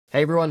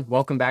Hey everyone,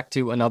 welcome back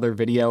to another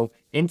video.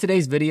 In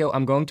today's video,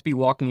 I'm going to be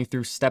walking you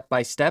through step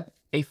by step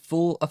a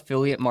full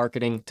affiliate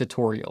marketing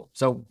tutorial.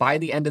 So by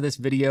the end of this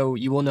video,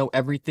 you will know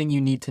everything you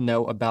need to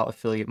know about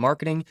affiliate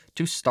marketing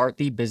to start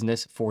the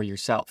business for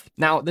yourself.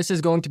 Now, this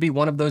is going to be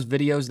one of those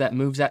videos that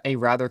moves at a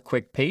rather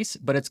quick pace,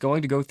 but it's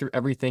going to go through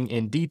everything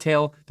in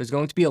detail. There's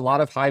going to be a lot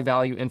of high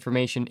value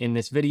information in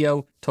this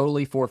video,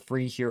 totally for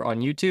free here on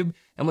YouTube.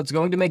 And what's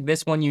going to make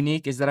this one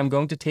unique is that I'm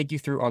going to take you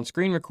through on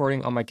screen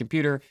recording on my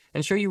computer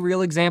and show you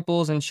real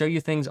examples and show you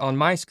things on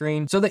my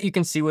screen so that you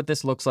can see what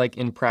this looks like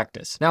in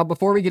practice. Now,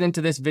 before we get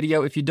into this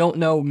video, if you don't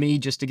know me,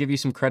 just to give you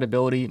some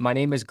credibility, my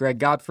name is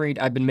Gottfried.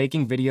 I've been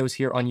making videos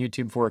here on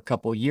YouTube for a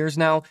couple years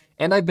now,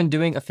 and I've been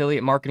doing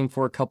affiliate marketing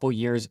for a couple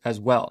years as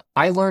well.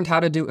 I learned how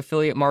to do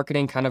affiliate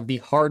marketing kind of the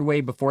hard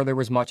way before there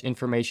was much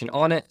information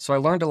on it. So I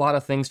learned a lot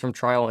of things from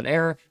trial and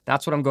error.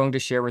 That's what I'm going to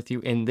share with you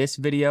in this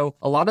video.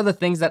 A lot of the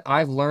things that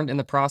I've learned in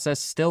the process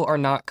still are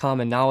not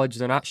common knowledge.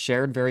 They're not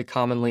shared very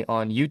commonly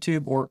on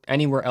YouTube or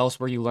anywhere else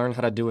where you learn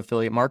how to do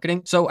affiliate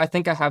marketing. So I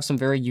think I have some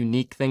very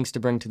unique things to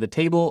bring to the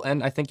table,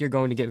 and I think you're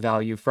going to get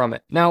value from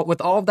it. Now,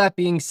 with all of that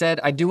being said,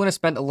 I do want to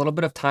spend a little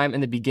bit of time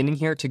in the beginning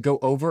here to go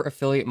over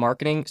affiliate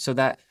marketing so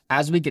that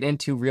as we get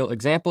into real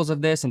examples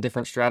of this and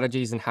different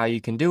strategies and how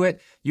you can do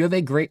it, you have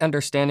a great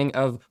understanding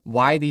of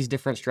why these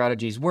different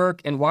strategies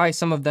work and why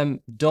some of them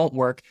don't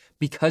work,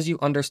 because you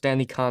understand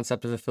the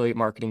concept of affiliate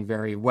marketing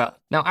very well.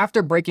 Now,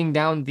 after breaking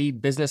down the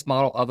business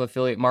model of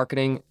affiliate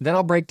marketing, then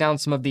I'll break down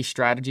some of the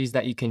strategies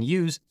that you can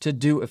use to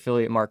do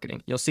affiliate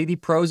marketing. You'll see the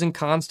pros and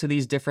cons to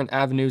these different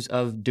avenues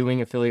of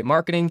doing affiliate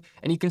marketing,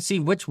 and you can see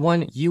which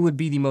one you would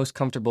be the most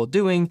comfortable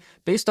doing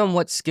based on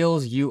what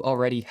skills you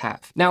already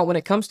have. Now, when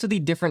it comes to the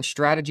different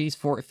strategies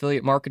for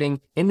affiliate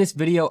marketing, in this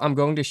video, I'm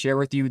going to share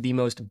with you the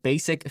most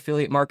basic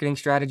affiliate marketing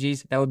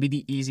strategies that would be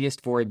the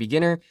easiest for a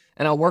beginner,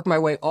 and I'll work my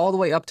way all the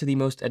way up to the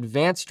most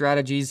advanced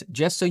strategies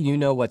just so you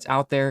know what's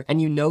out there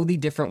and you know the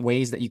different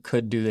ways that you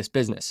could do this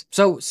business.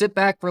 So sit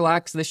back,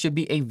 relax. This should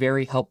be a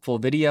very helpful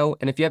video.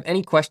 And if you have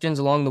any questions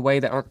along the way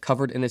that aren't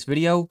covered in this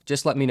video,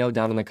 just let me know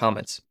down in the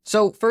comments.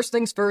 So first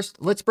things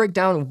first, let's break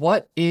down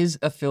what is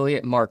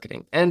affiliate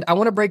marketing. And I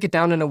want to break it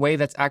down in a way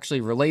that's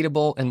actually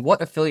relatable and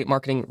what affiliate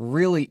marketing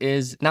really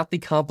is, not the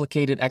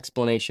complicated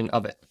explanation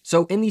of it.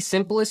 So in the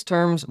simplest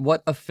terms,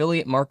 what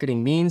affiliate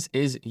marketing means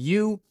is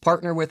you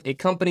partner with a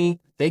company,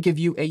 they give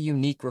you a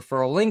unique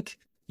referral link.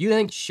 You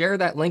then share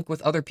that link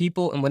with other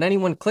people, and when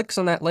anyone clicks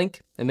on that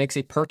link and makes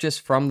a purchase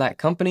from that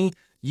company,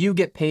 you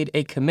get paid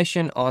a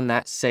commission on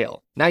that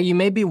sale. Now, you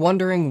may be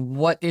wondering,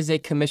 what is a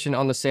commission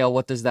on the sale?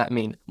 What does that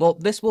mean? Well,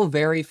 this will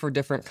vary for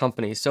different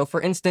companies. So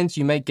for instance,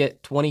 you might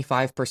get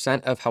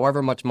 25% of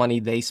however much money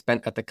they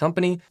spent at the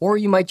company, or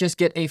you might just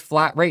get a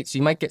flat rate. So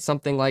you might get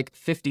something like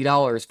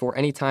 $50 for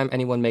any time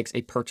anyone makes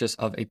a purchase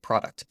of a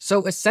product.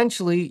 So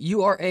essentially,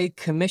 you are a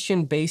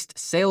commission-based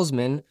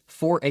salesman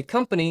for a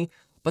company.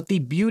 But the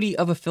beauty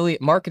of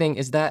affiliate marketing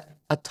is that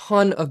a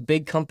ton of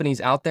big companies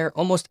out there,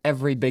 almost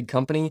every big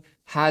company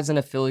has an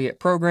affiliate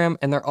program,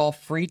 and they're all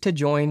free to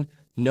join,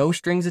 no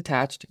strings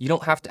attached. You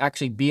don't have to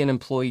actually be an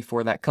employee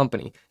for that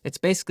company. It's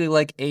basically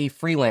like a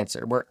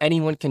freelancer where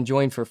anyone can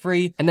join for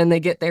free, and then they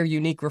get their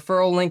unique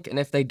referral link. And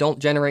if they don't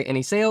generate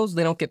any sales,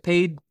 they don't get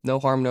paid. No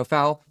harm, no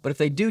foul. But if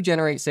they do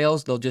generate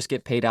sales, they'll just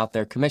get paid out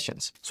their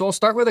commissions. So I'll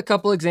start with a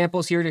couple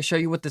examples here to show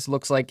you what this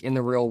looks like in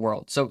the real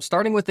world. So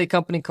starting with a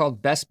company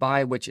called Best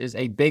Buy, which is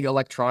a big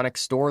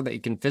electronics store that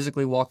you can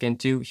physically walk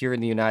into here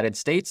in the United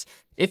States.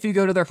 If you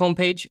go to their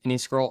homepage and you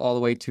scroll all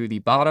the way to the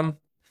bottom,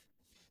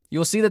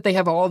 you'll see that they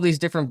have all of these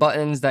different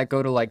buttons that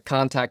go to like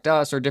contact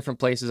us or different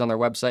places on their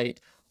website.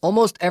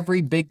 Almost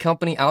every big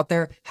company out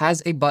there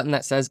has a button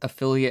that says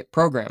affiliate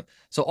program.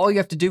 So all you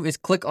have to do is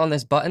click on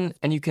this button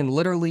and you can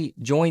literally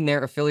join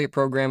their affiliate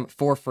program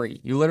for free.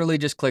 You literally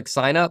just click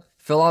sign up,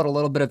 fill out a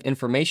little bit of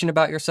information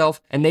about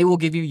yourself, and they will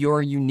give you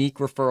your unique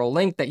referral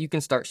link that you can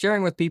start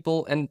sharing with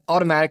people and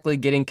automatically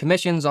getting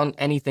commissions on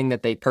anything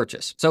that they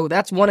purchase. So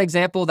that's one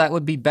example. That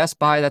would be Best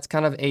Buy. That's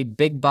kind of a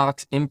big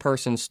box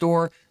in-person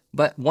store.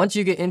 But once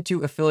you get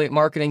into affiliate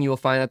marketing, you will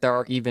find that there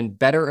are even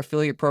better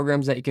affiliate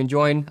programs that you can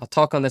join. I'll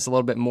talk on this a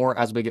little bit more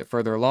as we get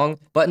further along.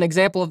 But an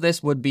example of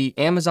this would be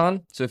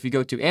Amazon. So if you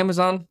go to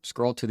Amazon,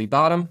 scroll to the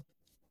bottom,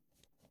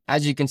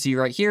 as you can see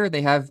right here,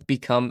 they have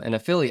become an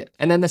affiliate.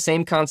 And then the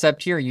same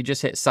concept here, you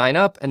just hit sign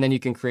up and then you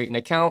can create an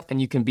account and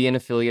you can be an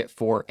affiliate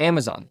for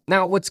Amazon.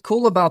 Now, what's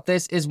cool about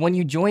this is when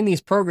you join these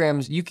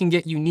programs, you can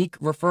get unique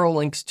referral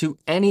links to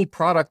any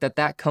product that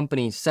that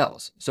company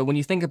sells. So when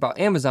you think about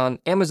Amazon,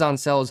 Amazon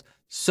sells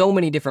so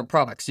many different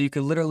products. So you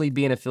could literally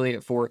be an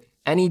affiliate for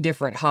any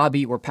different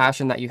hobby or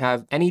passion that you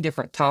have, any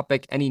different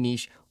topic, any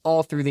niche,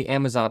 all through the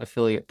Amazon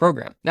affiliate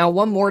program. Now,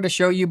 one more to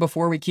show you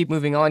before we keep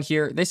moving on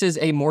here. This is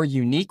a more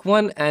unique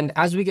one. And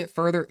as we get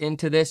further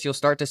into this, you'll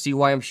start to see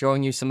why I'm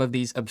showing you some of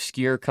these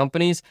obscure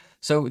companies.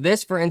 So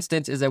this, for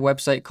instance, is a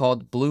website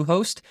called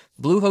Bluehost.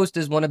 Bluehost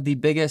is one of the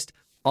biggest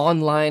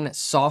online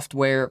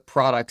software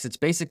products. It's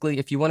basically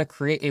if you want to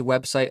create a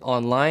website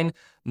online,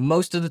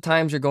 most of the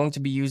times you're going to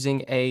be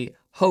using a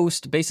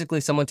host, basically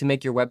someone to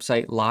make your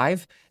website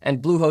live,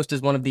 and Bluehost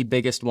is one of the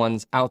biggest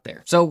ones out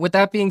there. So with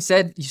that being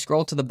said, you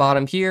scroll to the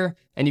bottom here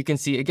and you can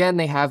see again,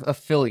 they have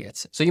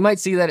affiliates. So you might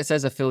see that it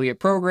says affiliate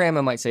program,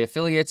 it might say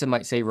affiliates, it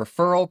might say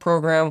referral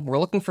program. We're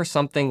looking for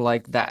something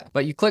like that.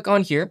 But you click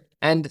on here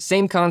and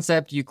same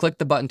concept, you click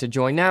the button to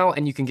join now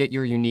and you can get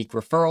your unique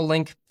referral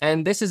link.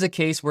 And this is a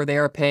case where they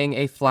are paying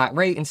a flat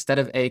rate instead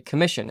of a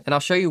commission. And I'll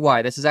show you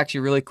why. This is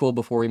actually really cool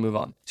before we move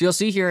on. So you'll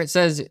see here, it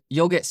says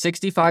you'll get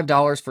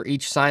 $65 for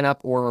each sign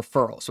up or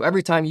referral. So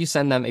every time you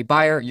send them a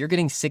buyer, you're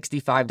getting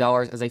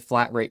 $65 as a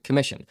flat rate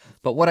commission.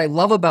 But what I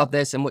love about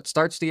this and what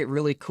starts to get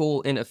really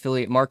cool in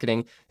affiliate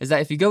marketing is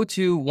that if you go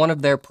to one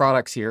of their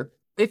products here,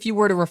 if you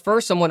were to refer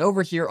someone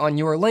over here on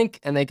your link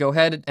and they go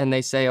ahead and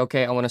they say,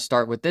 okay, I want to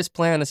start with this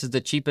plan. This is the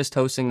cheapest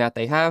hosting that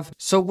they have.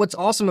 So what's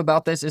awesome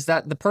about this is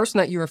that the person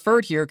that you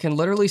referred here can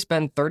literally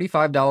spend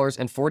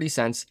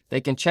 $35.40.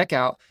 They can check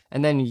out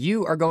and then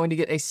you are going to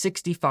get a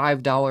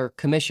 $65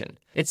 commission.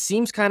 It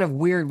seems kind of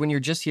weird when you're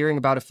just hearing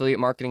about affiliate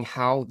marketing,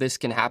 how this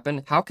can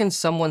happen. How can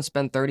someone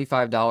spend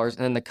 $35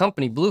 and then the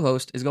company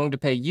Bluehost is going to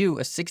pay you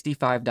a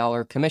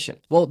 $65 commission?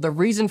 Well, the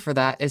reason for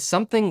that is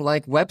something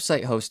like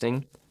website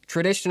hosting.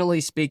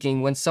 Traditionally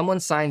speaking, when someone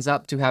signs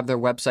up to have their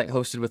website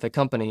hosted with a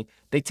company,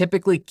 they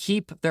typically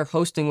keep their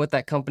hosting with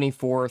that company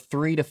for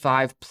 3 to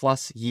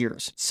 5+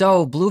 years.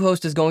 So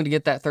Bluehost is going to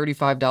get that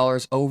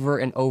 $35 over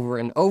and over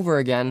and over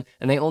again,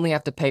 and they only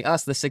have to pay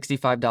us the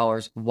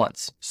 $65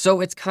 once. So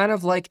it's kind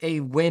of like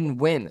a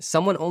win-win.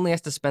 Someone only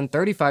has to spend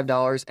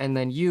 $35 and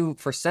then you,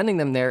 for sending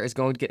them there, is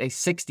going to get a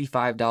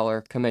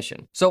 $65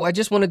 commission. So I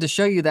just wanted to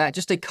show you that,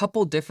 just a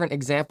couple different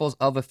examples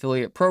of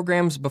affiliate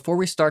programs before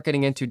we start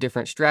getting into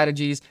different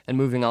strategies and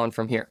moving on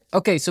from here.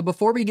 Okay, so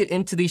before we get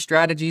into these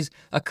strategies,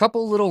 a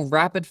couple little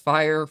rapid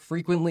fire,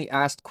 frequently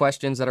asked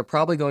questions that are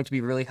probably going to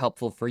be really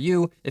helpful for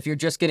you if you're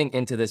just getting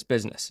into this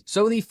business.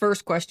 So the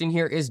first question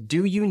here is,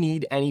 do you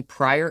need any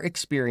prior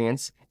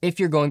experience if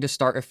you're going to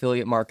start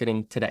affiliate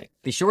marketing today?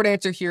 The short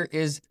answer here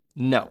is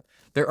no.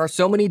 There are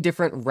so many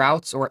different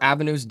routes or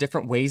avenues,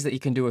 different ways that you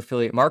can do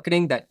affiliate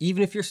marketing that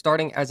even if you're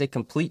starting as a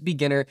complete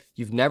beginner,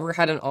 you've never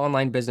had an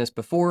online business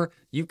before,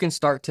 you can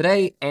start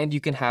today and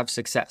you can have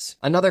success.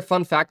 Another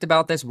fun fact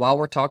about this while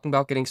we're talking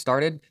about getting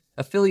started,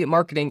 affiliate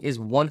marketing is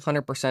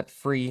 100%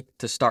 free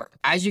to start.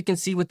 As you can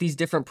see with these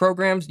different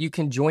programs, you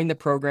can join the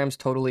programs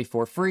totally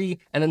for free.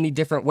 And in the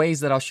different ways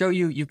that I'll show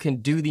you, you can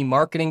do the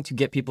marketing to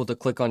get people to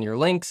click on your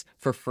links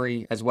for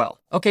free as well.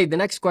 Okay, the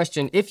next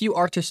question, if you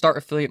are to start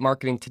affiliate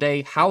marketing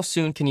today, how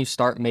soon can you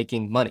start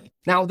making money?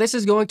 Now, this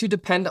is going to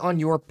depend on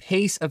your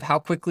pace of how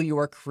quickly you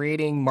are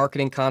creating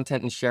marketing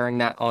content and sharing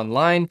that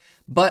online.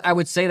 But I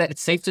would say that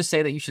it's safe to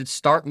say that you should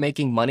start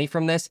making money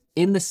from this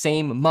in the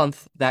same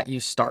month that you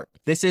start.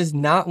 This is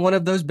not one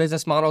of those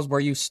business models where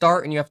you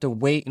start and you have to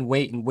wait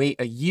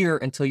a year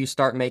until you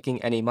start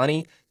making any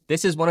money.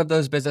 This is one of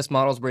those business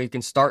models where you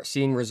can start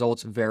seeing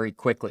results very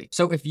quickly.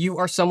 So if you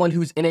are someone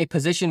who's in a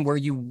position where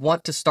you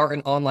want to start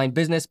an online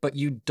business, but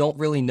you don't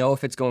really know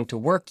if it's going to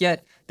work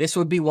yet, this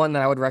would be one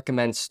that I would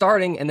recommend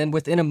starting. And then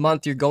within a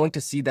month, you're going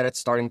to see that it's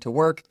starting to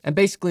work. And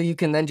basically you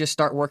can then just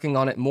start working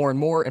on it more and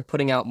more and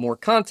putting out more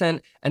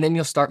content, and then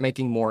you'll start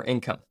making more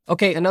income.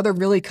 Okay, another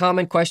really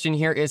common question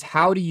here is,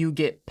 how do you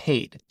get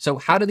paid? So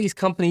how do these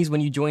companies,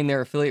 when you join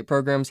their affiliate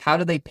programs, how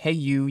do they pay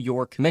you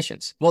your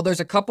commissions? Well, there's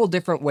a couple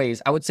different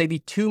ways. I would say the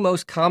two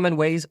most common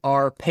ways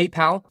are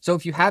PayPal. So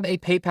if you have a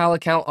PayPal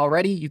account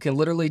already, you can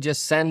literally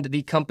just send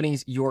the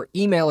companies your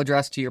email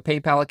address to your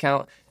PayPal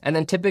account. And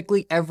then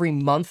typically every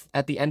month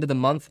at the end of the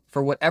month,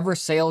 for whatever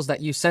sales that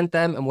you sent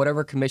them and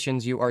whatever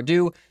commissions you are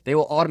due, they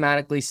will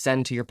automatically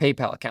send to your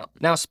PayPal account.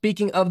 Now,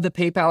 speaking of the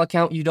PayPal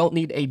account, you don't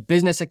need a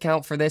business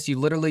account for this. You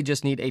literally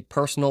just need a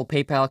personal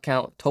PayPal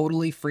account,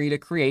 totally free to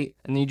create.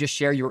 And then you just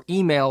share your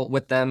email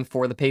with them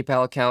for the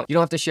PayPal account. You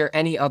don't have to share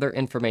any other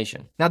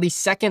information. Now, the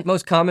second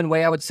most common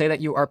way I would say that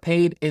you are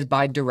paid is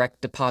by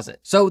direct deposit.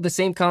 So the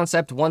same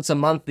concept, once a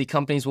month, the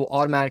companies will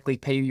automatically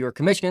pay you your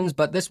commissions,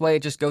 but this way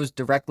it just goes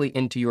directly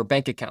into your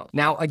bank account.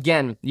 Now,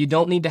 again, you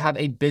don't need to have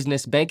a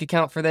business bank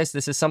account for this.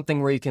 This is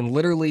something where you can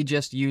literally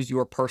just use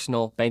your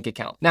personal bank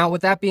account. Now,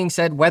 with that being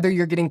said, whether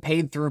you're getting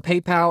paid through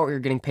PayPal or you're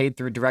getting paid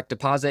through direct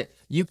deposit,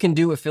 you can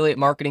do affiliate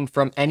marketing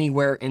from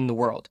anywhere in the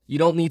world. You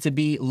don't need to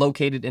be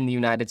located in the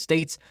United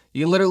States.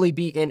 You can literally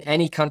be in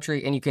any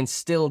country and you can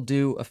still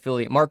do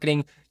affiliate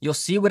marketing. You'll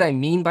see what I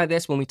mean by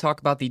this when we talk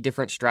about the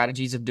different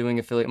strategies of doing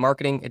affiliate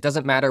marketing. It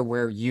doesn't matter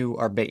where you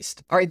are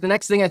based. All right, the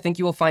next thing I think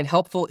you will find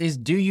helpful is,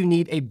 do you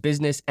need a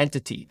business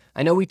entity?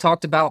 I know we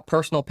talked about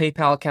personal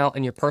PayPal account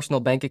and your personal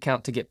bank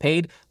account to get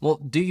paid. Well,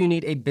 do you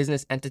need a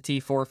business entity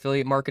for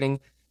affiliate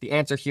marketing? The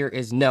answer here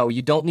is no.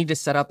 You don't need to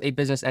set up a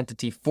business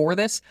entity for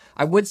this.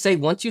 I would say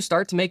once you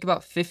start to make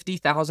about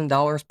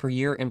 $50,000 per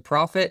year in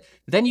profit,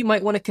 then you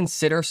might want to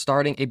consider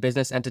starting a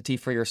business entity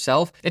for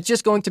yourself. It's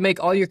just going to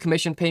make all your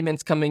commission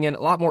payments coming in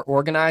a lot more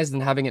organized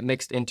than having it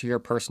mixed into your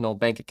personal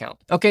bank account.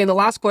 Okay, and the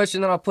last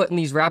question that I'll put in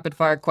these rapid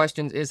fire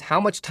questions is how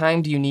much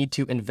time do you need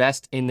to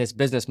invest in this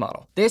business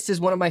model? This is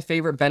one of my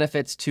favorite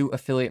benefits to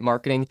affiliate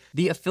marketing.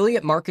 The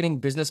affiliate marketing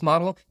business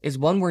model is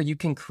one where you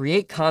can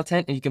create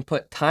content and you can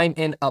put time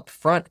in up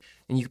front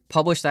and you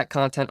publish that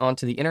content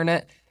onto the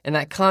internet, and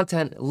that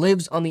content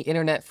lives on the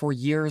internet for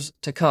years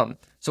to come.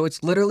 So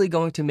it's literally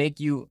going to make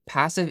you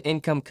passive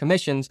income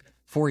commissions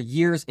for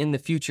years in the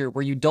future,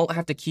 where you don't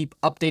have to keep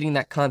updating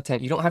that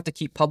content. You don't have to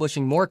keep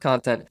publishing more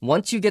content.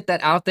 Once you get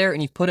that out there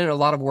and you've put in a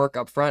lot of work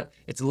up front,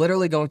 it's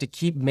literally going to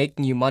keep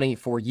making you money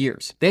for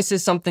years. This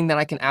is something that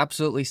I can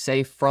absolutely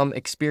say from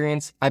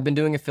experience. I've been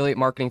doing affiliate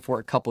marketing for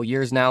a couple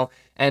years now,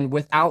 and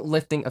without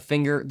lifting a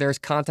finger, there's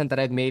content that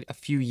I've made a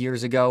few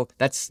years ago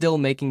that's still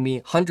making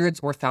me hundreds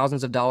or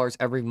thousands of dollars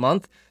every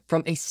month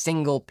from a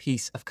single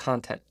piece of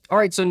content. All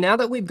right, so now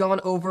that we've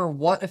gone over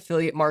what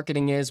affiliate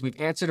marketing is, we've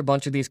answered a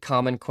bunch of these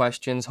common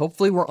questions.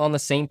 Hopefully we're on the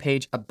same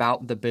page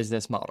about the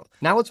business model.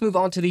 Now let's move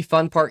on to the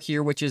fun part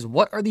here, which is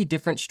what are the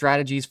different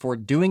strategies for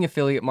doing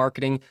affiliate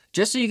marketing,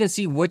 just so you can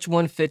see which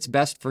one fits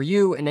best for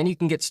you, and then you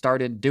can get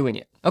started doing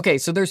it. Okay,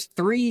 so there's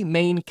three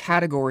main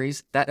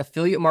categories that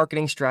affiliate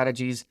marketing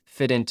strategies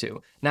fit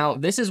into. Now,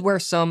 this is where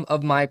some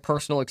of my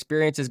personal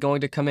experience is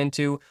going to come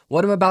into.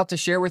 What I'm about to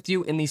share with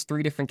you in these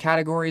three different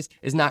categories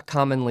is not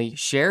commonly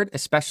shared,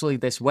 especially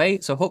this way.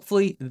 So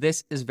hopefully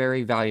this is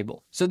very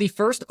valuable. So the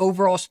first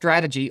overall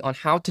strategy on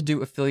how to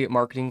do affiliate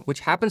marketing,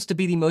 which happens to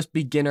be the most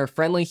beginner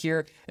friendly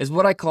here, is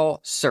what I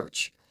call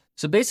search.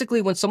 So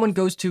basically, when someone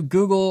goes to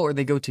Google or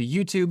they go to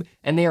YouTube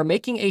and they are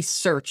making a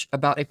search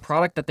about a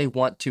product that they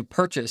want to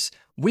purchase,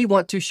 we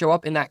want to show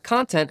up in that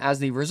content as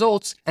the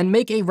results and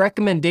make a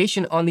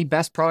recommendation on the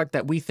best product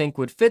that we think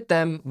would fit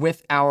them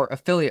with our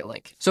affiliate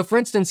link. So for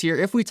instance here,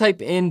 if we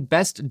type in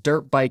best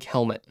dirt bike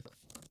helmet,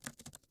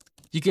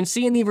 you can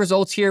see in the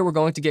results here, we're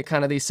going to get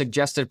kind of these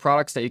suggested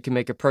products that you can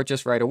make a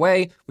purchase right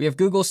away. We have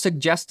Google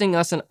suggesting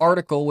us an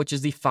article, which is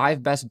the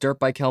 5 best dirt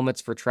bike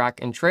helmets for track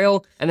and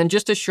trail. And then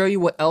just to show you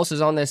what else is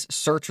on this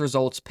search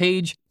results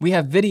page, we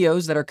have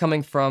videos that are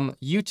coming from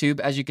YouTube.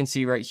 As you can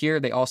see right here,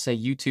 they all say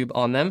YouTube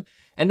on them.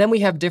 And then we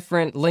have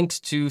different links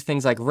to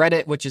things like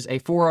Reddit, which is a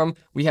forum.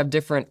 We have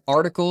different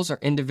articles or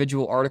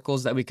individual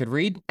articles that we could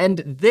read. And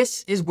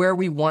this is where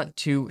we want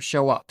to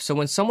show up. So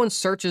when someone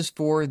searches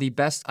for the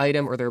best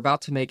item or they're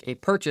about to make a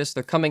purchase,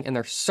 they're coming and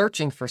they're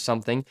searching for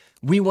something,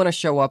 we want to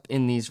show up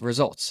in these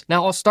results.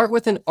 Now I'll start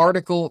with an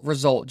article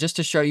result just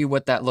to show you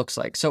what that looks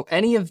like. So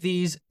any of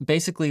these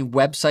basically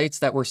websites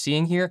that we're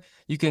seeing here,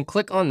 you can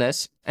click on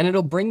this and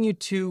it'll bring you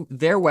to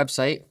their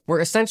website where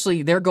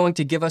essentially they're going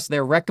to give us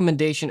their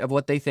recommendation of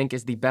what they think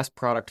is the best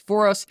product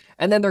for us.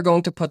 And then they're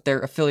going to put their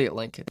affiliate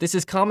link. This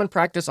is common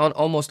practice on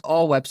almost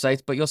all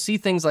websites, but you'll see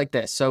things like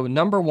this. So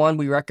number one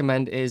we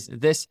recommend is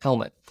this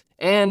helmet.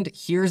 And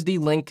here's the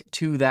link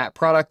to that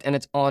product and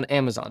it's on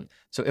Amazon.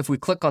 So if we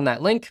click on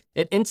that link,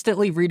 it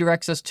instantly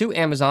redirects us to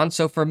Amazon.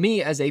 So for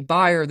me as a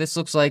buyer, this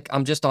looks like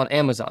I'm just on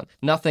Amazon.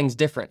 Nothing's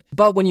different.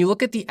 But when you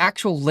look at the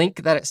actual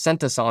link that it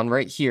sent us on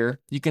right here,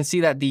 you can see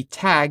that the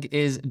tag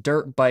is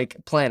Dirt Bike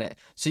Planet.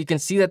 So you can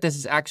see that this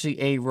is actually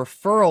a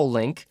referral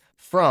link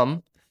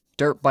from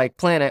Dirt Bike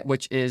Planet,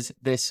 which is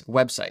this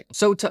website.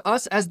 So to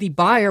us as the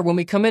buyer, when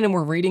we come in and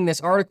we're reading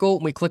this article,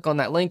 and we click on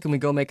that link and we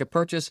go make a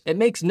purchase, it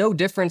makes no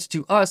difference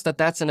to us that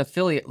that's an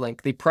affiliate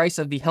link. The price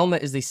of the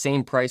helmet is the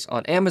same price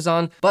on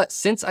Amazon, but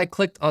since I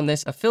clicked on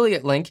this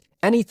affiliate link,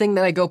 anything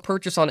that I go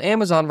purchase on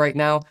Amazon right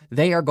now,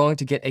 they are going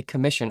to get a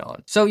commission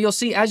on. So you'll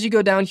see as you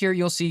go down here,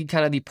 you'll see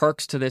kind of the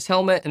perks to this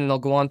helmet, and they'll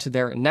go on to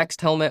their next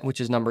helmet, which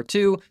is number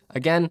 2.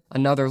 Again,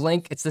 another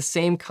link. It's the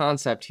same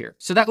concept here.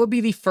 So that would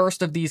be the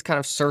first of these kind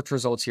of search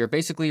results here.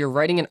 Basically, you're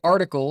writing an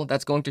article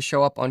that's going to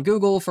show up on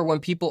Google for when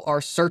people are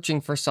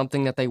searching for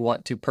something that they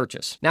want to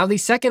purchase. Now, the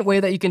second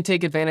way that you can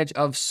take advantage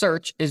of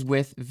search is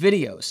with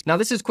videos. Now,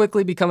 this is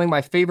quickly becoming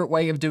my favorite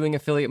way of doing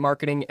affiliate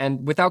marketing,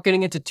 and without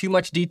getting into too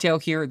much detail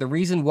here, the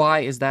reason why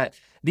is that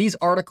these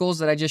articles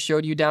that I just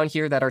showed you down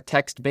here that are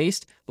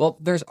text-based, well,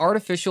 there's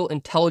artificial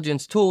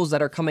intelligence tools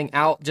that are coming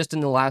out just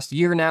in the last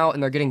year now,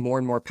 and they're getting more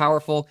and more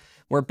powerful,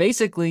 where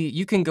basically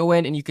you can go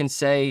in and you can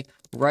say,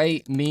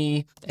 write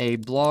me a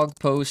blog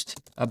post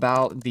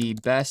about the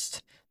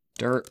best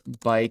dirt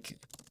bike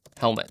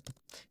helmet.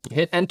 You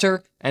hit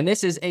enter, and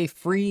this is a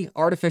free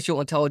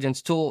artificial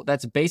intelligence tool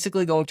that's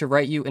basically going to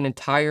write you an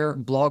entire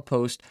blog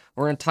post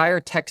or an entire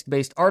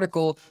text-based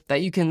article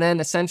that you can then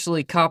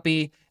essentially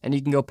copy and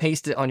you can go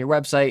paste it on your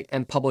website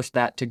and publish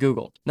that to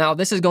Google. Now,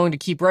 this is going to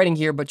keep writing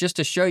here, but just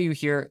to show you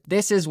here,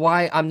 this is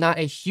why I'm not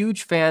a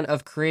huge fan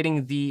of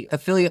creating the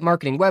affiliate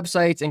marketing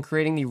websites and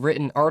creating the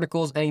written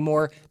articles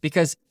anymore,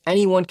 because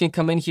anyone can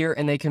come in here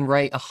and they can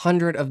write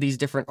 100 of these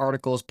different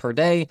articles per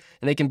day,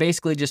 and they can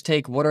basically just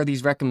take what are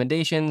these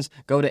recommendations,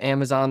 go to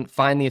Amazon,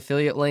 find find the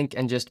affiliate link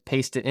and just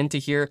paste it into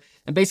here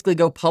and basically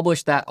go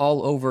publish that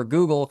all over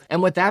Google.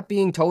 And with that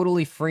being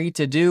totally free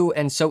to do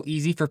and so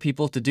easy for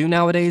people to do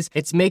nowadays,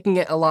 it's making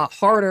it a lot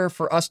harder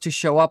for us to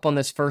show up on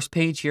this first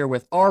page here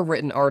with our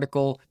written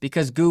article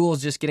because Google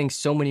is just getting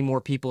so many more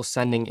people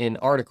sending in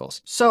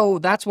articles. So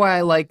that's why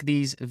I like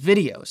these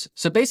videos.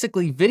 So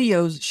basically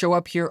videos show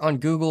up here on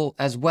Google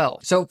as well.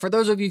 So for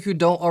those of you who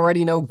don't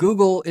already know,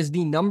 Google is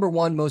the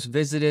 #1 most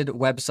visited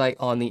website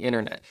on the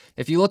internet.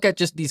 If you look at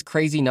just these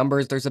crazy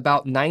numbers, there's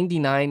about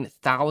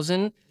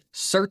 99,000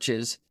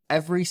 searches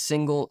every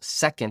single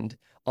second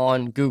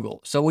on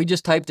Google. So we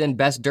just typed in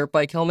best dirt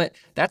bike helmet.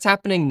 That's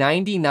happening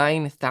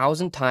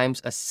 99,000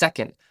 times a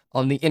second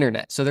on the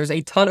internet. So there's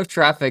a ton of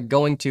traffic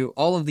going to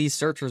all of these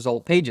search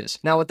result pages.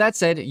 Now, with that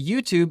said,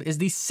 YouTube is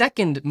the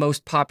second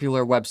most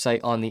popular website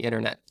on the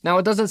internet. Now,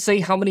 it doesn't say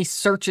how many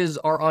searches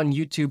are on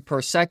YouTube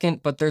per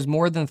second, but there's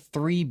more than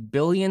 3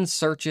 billion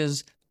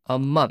searches a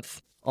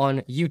month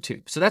on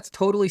YouTube. So that's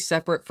totally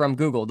separate from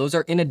Google. Those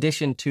are in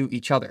addition to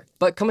each other.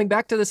 But coming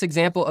back to this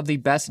example of the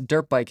best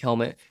dirt bike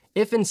helmet,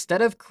 if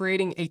instead of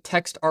creating a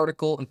text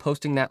article and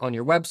posting that on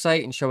your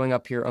website and showing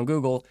up here on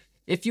Google,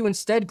 if you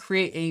instead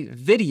create a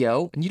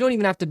video, and you don't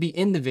even have to be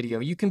in the video,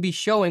 you can be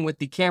showing with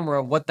the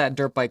camera what that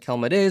dirt bike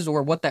helmet is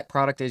or what that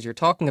product is you're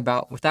talking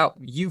about without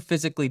you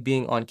physically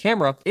being on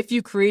camera. If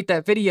you create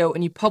that video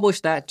and you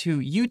publish that to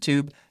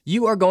YouTube,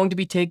 you are going to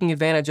be taking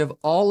advantage of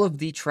all of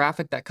the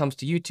traffic that comes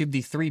to YouTube,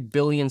 the 3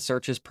 billion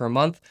searches per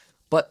month.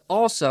 But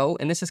also,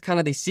 and this is kind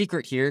of the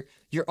secret here,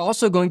 you're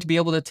also going to be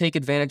able to take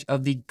advantage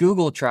of the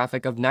Google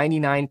traffic of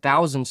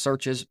 99,000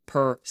 searches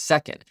per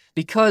second.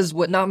 Because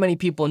what not many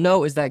people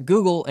know is that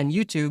Google and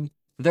YouTube,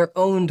 they're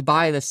owned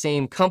by the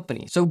same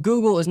company. So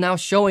Google is now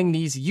showing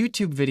these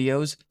YouTube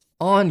videos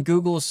on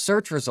Google's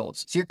search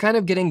results. So you're kind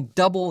of getting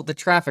double the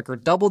traffic or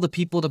double the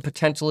people to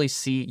potentially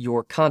see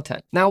your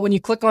content. Now, when you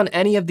click on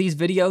any of these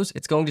videos,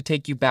 it's going to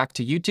take you back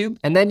to YouTube.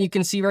 And then you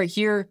can see right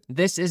here,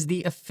 this is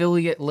the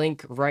affiliate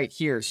link right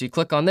here. So you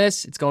click on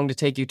this, it's going to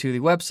take you to the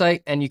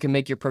website and you can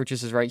make your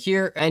purchases right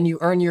here and you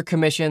earn your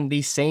commission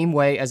the same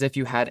way as if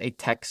you had a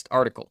text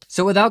article.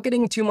 So without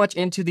getting too much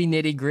into the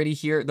nitty-gritty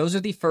here, those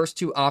are the first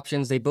two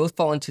options. They both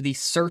fall into the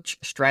search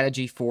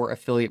strategy for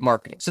affiliate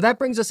marketing. So that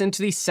brings us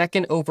into the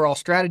second overall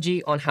strategy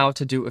on how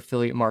to do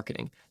affiliate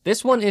marketing.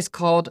 This one is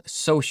called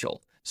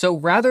social. So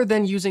rather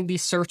than using the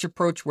search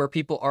approach where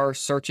people are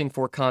searching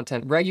for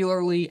content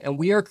regularly and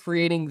we are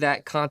creating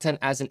that content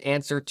as an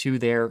answer to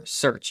their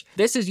search,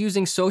 this is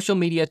using social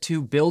media to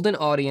build an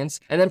audience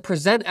and then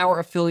present our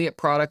affiliate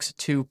products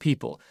to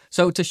people.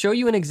 So to show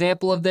you an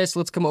example of this,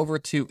 let's come over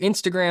to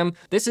Instagram.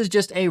 This is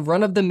just a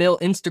run-of-the-mill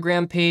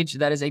Instagram page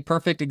that is a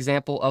perfect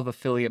example of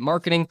affiliate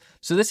marketing.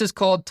 So this is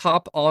called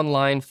Top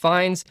Online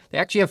Finds. They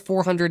actually have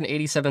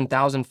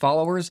 487,000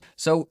 followers.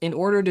 So in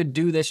order to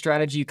do this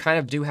strategy, you kind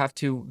of do have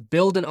to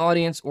build an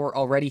audience or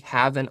already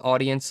have an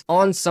audience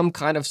on some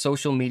kind of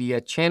social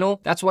media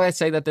channel. That's why I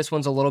say that this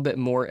one's a little bit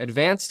more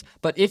advanced.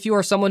 But if you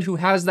are someone who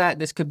has that,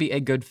 this could be a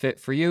good fit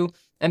for you.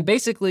 And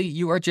basically,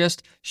 you are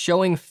just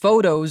showing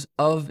photos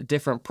of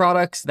different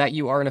products that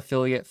you are an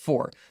affiliate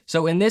for.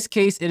 So in this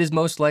case, it is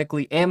most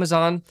likely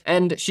Amazon,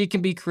 and she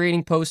can be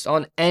creating posts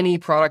on any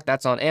product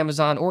that's on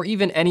Amazon or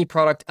even any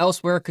product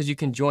elsewhere because you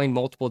can join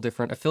multiple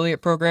different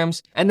affiliate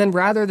programs. And then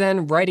rather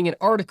than writing an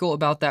article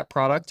about that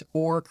product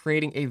or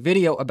creating a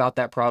video about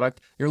that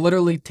product, you're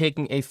literally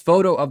taking a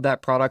photo of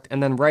that product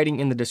and then writing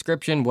in the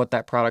description what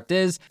that product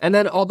is. And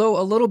then although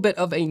a little bit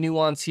of a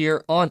nuance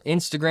here on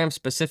Instagram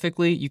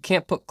specifically, you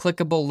can't put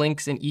clickable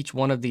links in each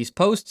one of these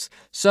posts.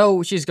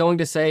 So she's going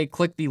to say,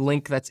 click the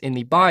link that's in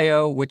the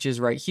bio, which is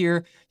right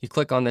here. You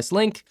click on this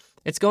link.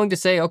 It's going to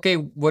say, okay,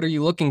 what are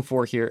you looking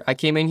for here? I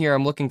came in here,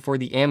 I'm looking for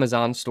the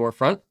Amazon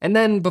storefront. And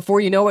then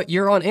before you know it,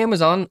 you're on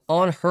Amazon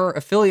on her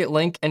affiliate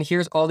link, and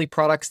here's all the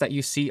products that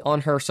you see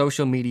on her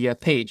social media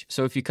page.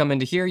 So if you come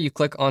into here, you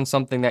click on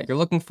something that you're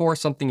looking for,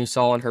 something you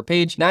saw on her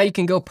page. Now you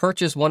can go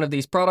purchase one of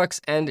these products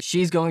and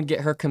she's going to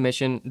get her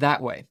commission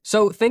that way.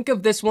 So think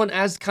of this one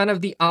as kind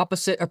of the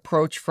opposite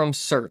approach from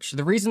search.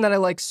 The reason that I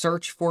like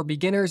search for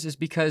beginners is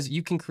because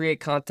you can create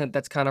content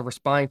that's kind of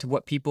responding to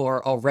what people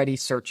are already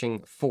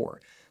searching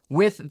for.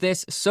 With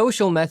this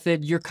social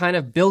method, you're kind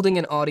of building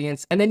an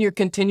audience and then you're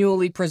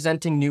continually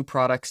presenting new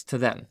products to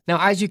them. Now,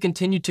 as you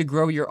continue to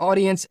grow your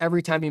audience,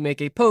 every time you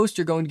make a post,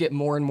 you're going to get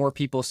more and more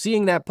people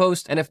seeing that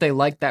post. And if they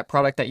like that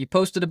product that you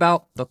posted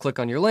about, they'll click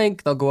on your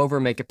link, they'll go over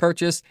and make a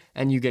purchase,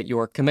 and you get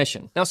your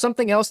commission. Now,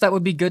 something else that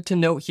would be good to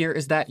note here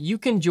is that you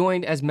can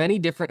join as many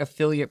different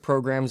affiliate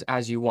programs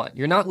as you want.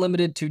 You're not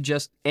limited to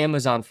just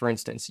Amazon, for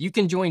instance. You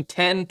can join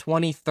 10,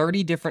 20,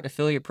 30 different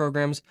affiliate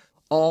programs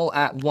all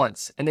at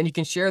once. And then you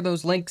can share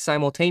those links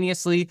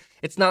simultaneously.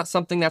 It's not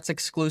something that's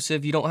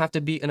exclusive. You don't have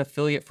to be an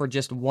affiliate for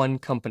just one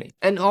company.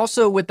 And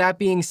also with that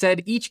being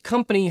said, each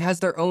company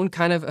has their own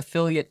kind of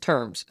affiliate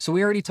terms. So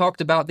we already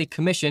talked about the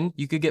commission.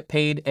 You could get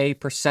paid a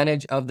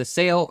percentage of the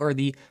sale or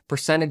the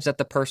percentage that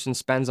the person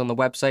spends on the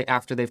website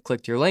after they've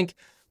clicked your link.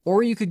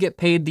 or you could get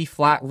paid the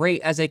flat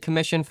rate as a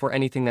commission for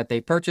anything that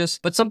they purchase.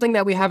 But something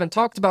that we haven't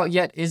talked about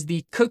yet is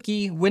the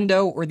cookie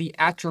window or the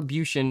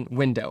attribution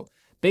window.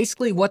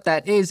 Basically what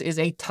that is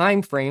a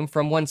time frame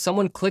from when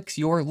someone clicks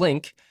your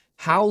link.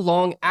 How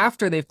long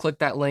after they've clicked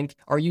that link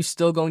are you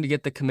still going to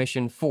get the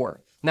commission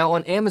for? Now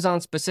on Amazon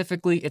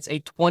specifically, it's a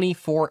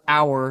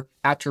 24-hour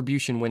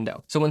attribution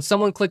window. So when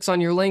someone clicks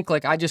on your link,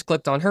 like I just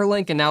clicked on her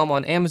link and now I'm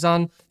on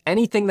Amazon,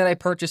 anything that I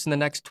purchase in the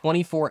next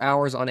 24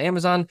 hours on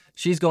Amazon,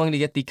 she's going to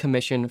get the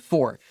commission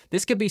for.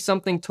 This could be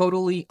something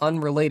totally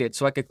unrelated.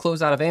 So I could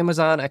close out of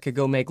Amazon, I could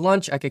go make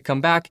lunch, I could come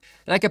back,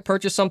 and I could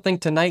purchase something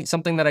tonight,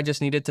 something that I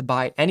just needed to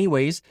buy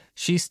anyways.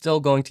 She's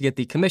still going to get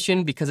the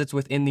commission because it's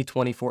within the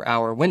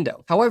 24-hour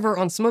window. However,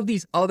 on some of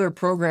these other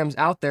programs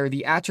out there,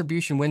 the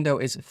attribution window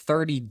is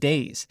 30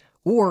 days.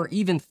 Or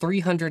even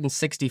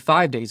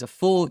 365 days, a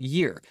full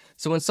year.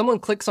 So when someone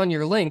clicks on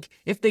your link,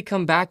 if they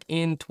come back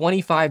in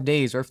 25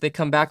 days, or if they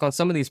come back on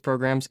some of these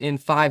programs in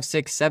 5,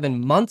 6,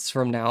 7 months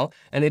from now,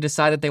 and they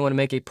decide that they want to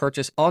make a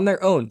purchase on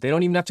their own, they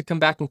don't even have to come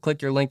back and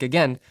click your link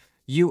again,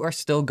 you are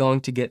still going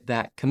to get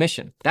that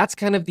commission. That's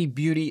kind of the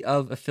beauty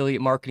of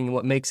affiliate marketing, and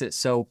what makes it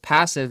so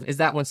passive is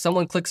that when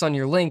someone clicks on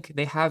your link,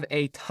 they have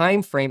a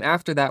time frame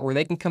after that where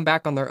they can come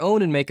back on their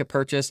own and make a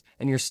purchase,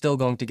 and you're still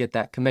going to get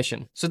that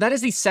commission. So that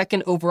is the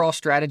second overall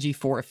strategy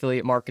for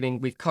affiliate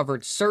marketing. We've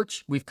covered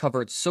search, we've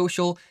covered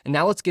social, and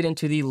now let's get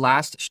into the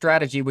last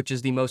strategy, which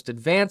is the most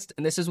advanced,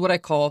 and this is what I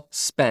call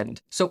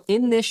spend. So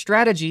in this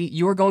strategy,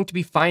 you are going to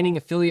be finding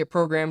affiliate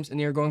programs and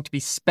you're going to be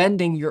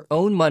spending your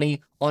own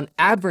money on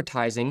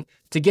advertising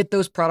to get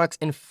those products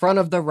in front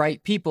of the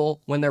right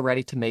people when they're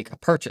ready to make a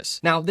purchase.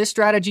 Now, this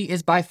strategy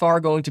is by far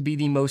going to be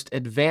the most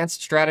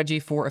advanced strategy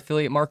for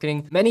affiliate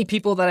marketing. Many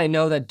people that I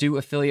know that do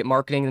affiliate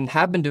marketing and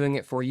have been doing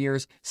it for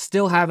years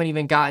still haven't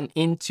even gotten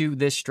into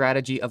this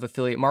strategy of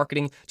affiliate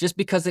marketing just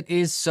because it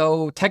is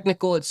so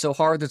technical, it's so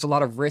hard, there's a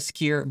lot of risk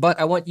here. But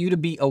I want you to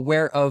be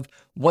aware of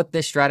what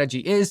this strategy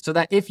is so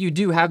that if you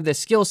do have this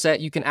skill set,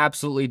 you can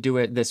absolutely do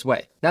it this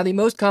way. Now, the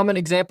most common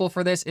example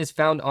for this is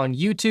found on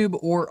YouTube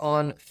or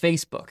on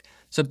Facebook.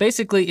 So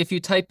basically, if you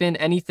type in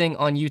anything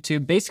on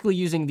YouTube, basically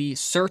using the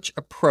search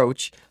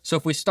approach. So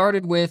if we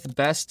started with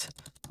best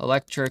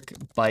electric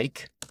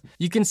bike,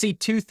 you can see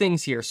two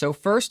things here. So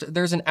first,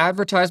 there's an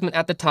advertisement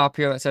at the top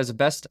here that says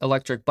best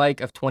electric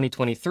bike of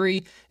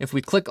 2023. If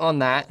we click on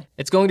that,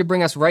 it's going to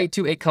bring us right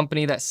to a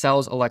company that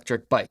sells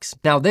electric bikes.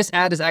 Now, this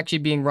ad is actually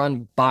being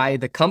run by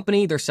the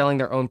company. They're selling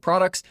their own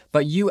products,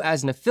 but you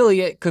as an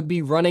affiliate could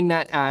be running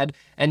that ad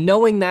and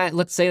knowing that,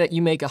 let's say that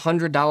you make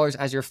 $100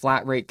 as your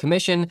flat rate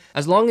commission,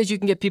 as long as you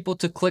can get people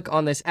to click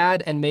on this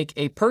ad and make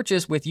a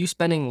purchase with you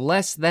spending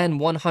less than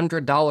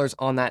 $100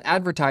 on that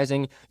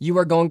advertising, you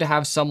are going to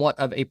have somewhat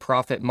of a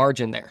profit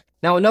margin there.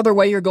 Now, another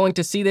way you're going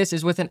to see this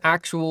is with an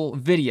actual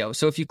video.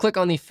 So if you click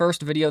on the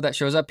first video that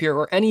shows up here,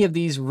 or any of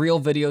these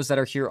real videos that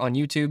are here on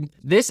YouTube,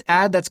 this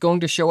ad that's going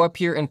to show up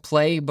here and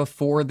play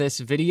before this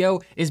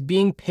video is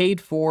being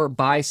paid for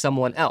by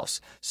someone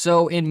else.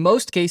 So in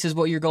most cases,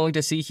 what you're going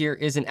to see here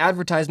is an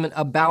advertisement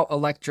about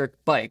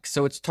electric bikes.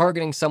 So it's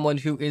targeting someone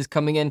who is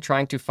coming in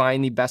trying to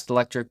find the best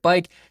electric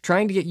bike,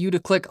 trying to get you to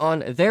click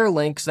on their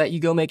link so that you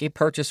go make a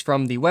purchase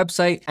from the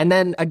website. And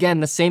then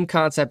again, the same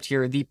concept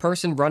here, the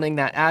person running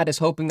that ad is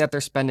hoping that they're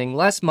spending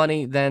less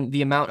money than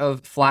the amount of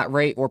flat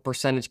rate or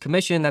percentage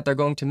commission that they're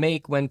going to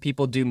make when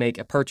people do make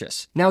a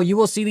purchase. Now, you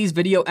will see these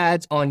video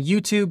ads on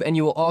YouTube and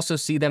you will also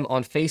see them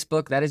on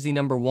Facebook. That is the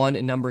number one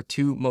and number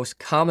two most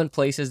common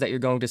places that you're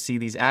going to see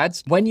these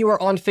ads. When you are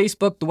on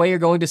Facebook, the way you're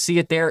going to see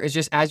it there is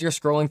just as you're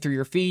scrolling through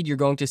your feed, you're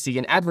going to see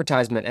an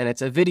advertisement and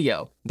it's a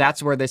video.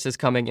 That's where this is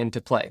coming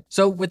into play.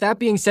 So with that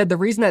being said, the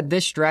reason that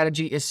this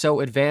strategy is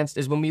so advanced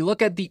is when we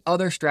look at the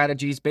other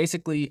strategies,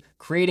 basically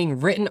creating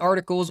written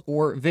articles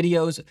or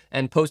videos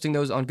and posting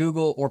those on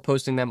Google or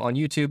posting them on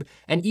YouTube,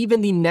 and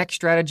even the next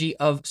strategy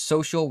of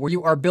social where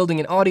you are building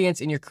an audience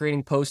and you're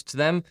creating posts to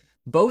them,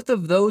 both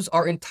of those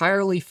are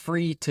entirely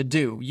free to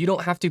do. You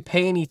don't have to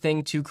pay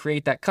anything to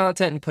create that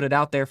content and put it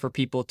out there for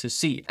people to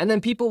see. And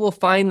then people will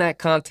find that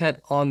content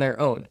on their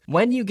own.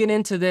 When you get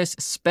into this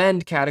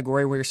spend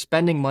category where you're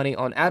spending money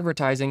on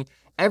advertising,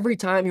 every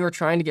time you are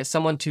trying to get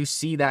someone to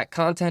see that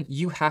content,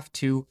 you have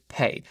to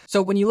pay.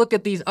 So when you look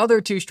at these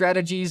other two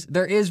strategies,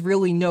 there is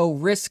really no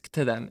risk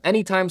to them.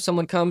 Anytime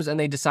someone comes and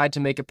they decide to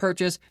make a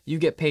purchase, you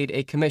get paid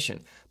a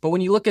commission. But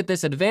when you look at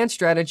this advanced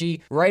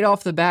strategy, right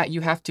off the bat,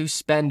 you have to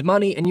spend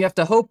money and you have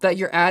to hope that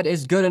your ad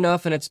is good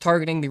enough and it's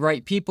targeting the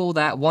right people,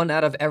 that 1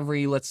 out of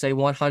every, let's say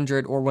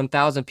 100 or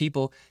 1,000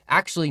 people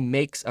actually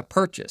makes a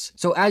purchase.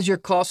 So as your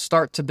costs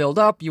start to build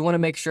up, you want to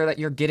make sure that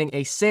you're getting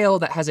a sale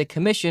that has a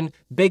commission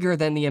bigger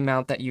than the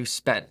amount that you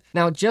spent.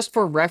 Now, just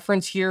for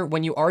reference here,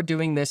 when you are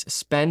doing this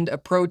spend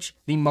approach,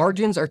 the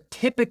margins are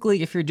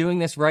typically, if you're doing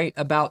this right,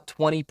 about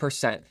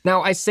 20%.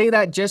 Now, I say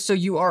that just so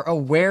you are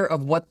aware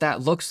of what that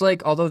looks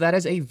like, although that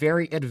is a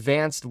very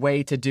advanced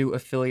way to do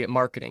affiliate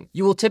marketing.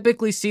 You will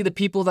typically see the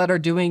people that are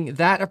doing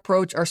that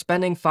approach are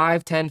spending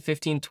 $5, $10,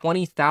 $15,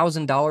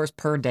 $20,000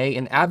 per day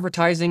in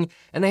advertising,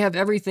 and they have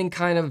everything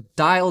kind of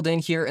dialed in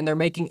here, and they're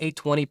making a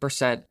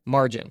 20%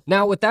 margin.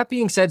 Now, with that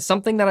being said,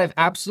 something that I've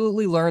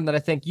absolutely learned that I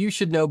think you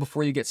should know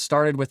before you get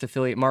started with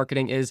affiliate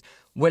marketing is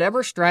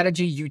whatever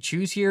strategy you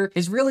choose here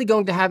is really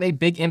going to have a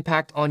big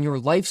impact on your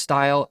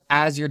lifestyle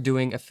as you're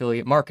doing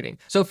affiliate marketing.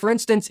 So for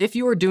instance, if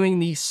you are doing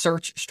the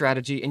search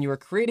strategy and you are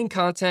creating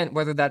content,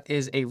 whether that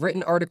is a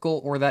written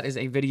article or that is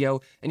a video,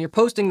 and you're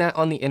posting that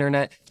on the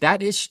internet,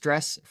 that is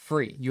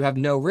stress-free. You have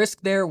no risk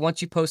there.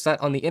 Once you post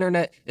that on the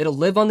internet, it'll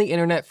live on the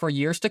internet for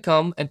years to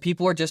come, and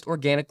people are just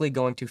organically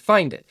going to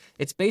find it.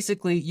 It's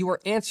basically you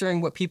are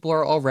answering what people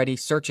are already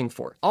searching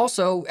for.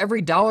 Also,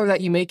 every dollar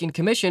that you make in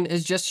commission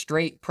is just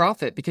straight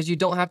profit because you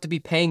don't have to be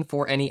paying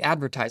for any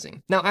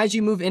advertising. Now, as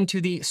you move into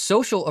the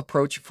social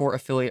approach for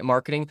affiliate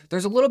marketing,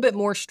 there's a little bit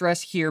more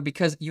stress here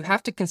because you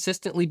have to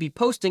consistently be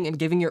posting and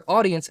giving your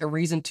audience a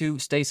reason to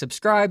stay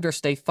subscribed or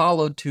stay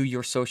followed to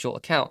your social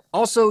account.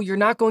 Also, you're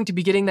not going to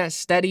be getting that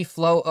steady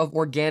flow of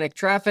organic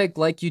traffic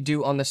like you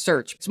do on the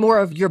search. It's more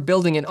of you're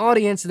building an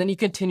audience and then you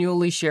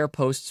continually share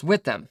posts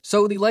with them.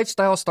 So the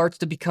lifestyle starts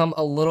to become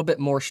a little bit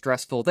more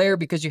stressful there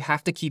because you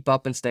have to keep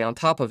up and stay on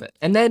top of it.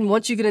 And then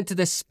once you get into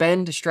this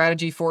spend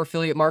strategy for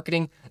affiliate marketing,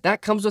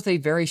 that comes with a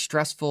very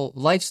stressful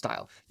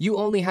lifestyle. You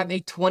only have a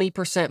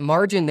 20%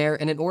 margin there,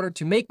 and in order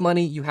to make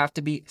money, you have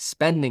to be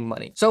spending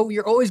money. So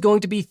you're always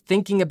going to be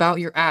thinking about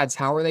your ads.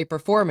 How are they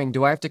performing?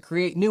 Do I have to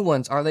create new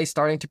ones? Are they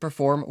starting to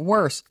perform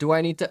worse? Do I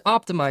need to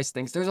optimize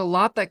things? There's a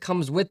lot that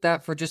comes with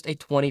that for just a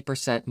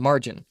 20%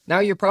 margin. Now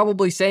you're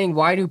probably saying,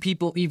 why do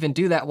people even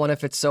do that one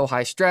if it's so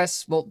high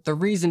stress? Well, the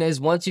reason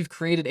is once you've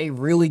created a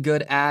really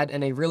good ad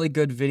and a really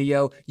good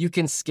video, you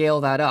can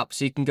scale that up.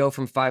 So you can go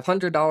from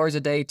 $500 a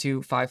day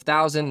to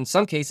 $5,000, in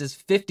some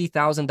cases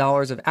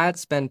 $50,000 of ad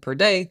spend per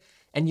day,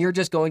 and you're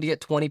just going to get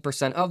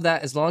 20% of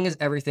that as long as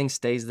everything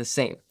stays the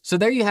same. So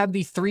there you have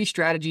the three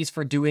strategies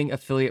for doing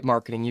affiliate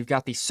marketing. You've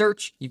got the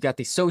search, you've got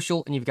the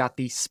social, and you've got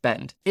the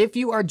spend. If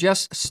you are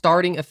just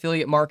starting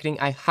affiliate marketing,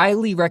 I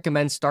highly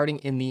recommend starting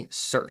in the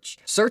search.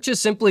 Search is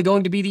simply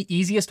going to be the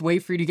easiest way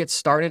for you to get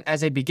started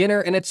as a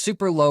beginner, and it's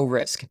super low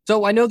risk.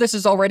 So I know this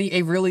is already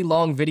a really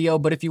long video,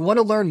 but if you want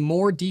to learn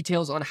more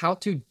details on how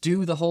to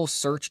do the whole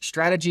search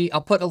strategy,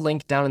 I'll put a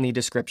link down in the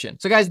description.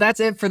 So guys, that's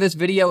it for this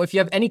video. If you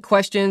have any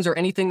questions or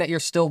anything that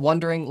you're still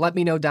wondering, let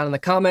me know down in the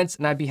comments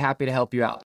and I'd be happy to help you out.